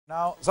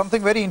Now,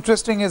 something very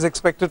interesting is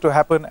expected to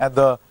happen at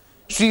the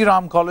Shri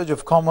College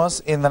of Commerce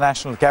in the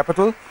national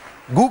capital.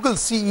 Google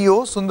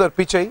CEO Sundar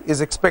Pichai is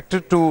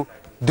expected to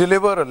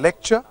deliver a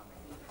lecture.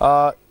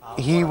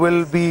 He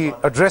will be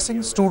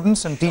addressing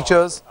students and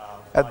teachers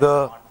at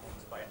the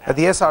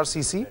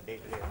SRCC.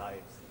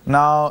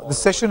 Now, the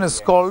session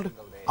is called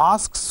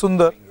Ask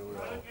Sundar.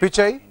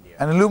 Pichai,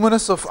 an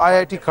alumnus of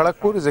IIT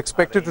Kharagpur, is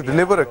expected to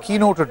deliver a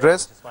keynote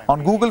address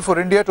on Google for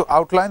India to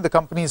outline the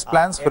company's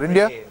plans for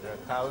India.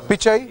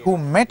 Pichai, who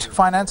met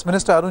Finance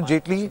Minister Arun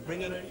Jaitley,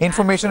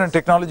 Information and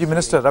Technology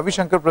Minister Ravi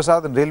Shankar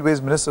Prasad and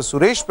Railways Minister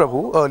Suresh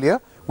Prabhu earlier,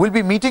 will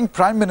be meeting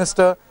Prime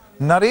Minister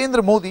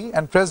Narendra Modi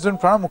and President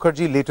Pranab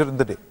Mukherjee later in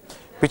the day.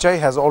 Pichai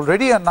has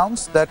already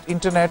announced that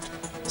Internet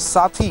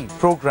Sathi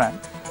program,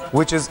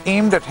 which is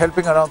aimed at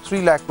helping around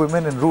 3 lakh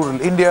women in rural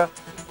India,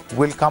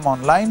 will come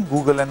online.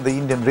 Google and the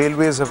Indian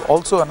Railways have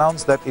also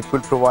announced that it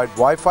will provide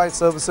Wi-Fi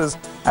services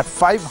at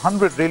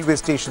 500 railway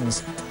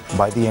stations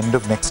by the end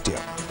of next year.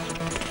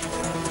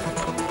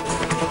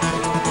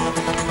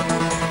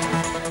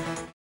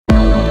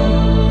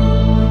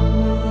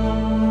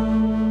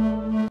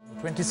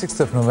 26th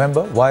of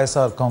November,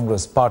 YSR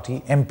Congress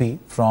Party MP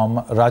from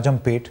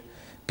Rajampet,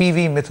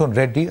 PV Mithun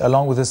Reddy,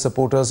 along with his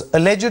supporters,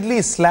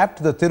 allegedly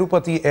slapped the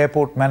Tirupati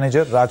airport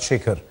manager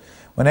Rajshekhar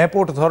when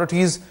airport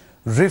authorities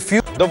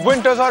refused. The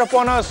winters are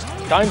upon us.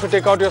 Time to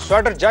take out your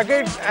sweater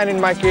jackets and, in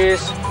my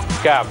case,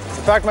 cap.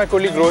 In fact, my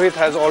colleague Rohit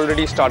has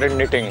already started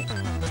knitting.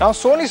 Now,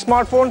 Sony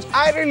smartphones,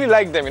 I really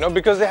like them,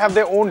 because they have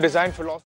their own design philosophy.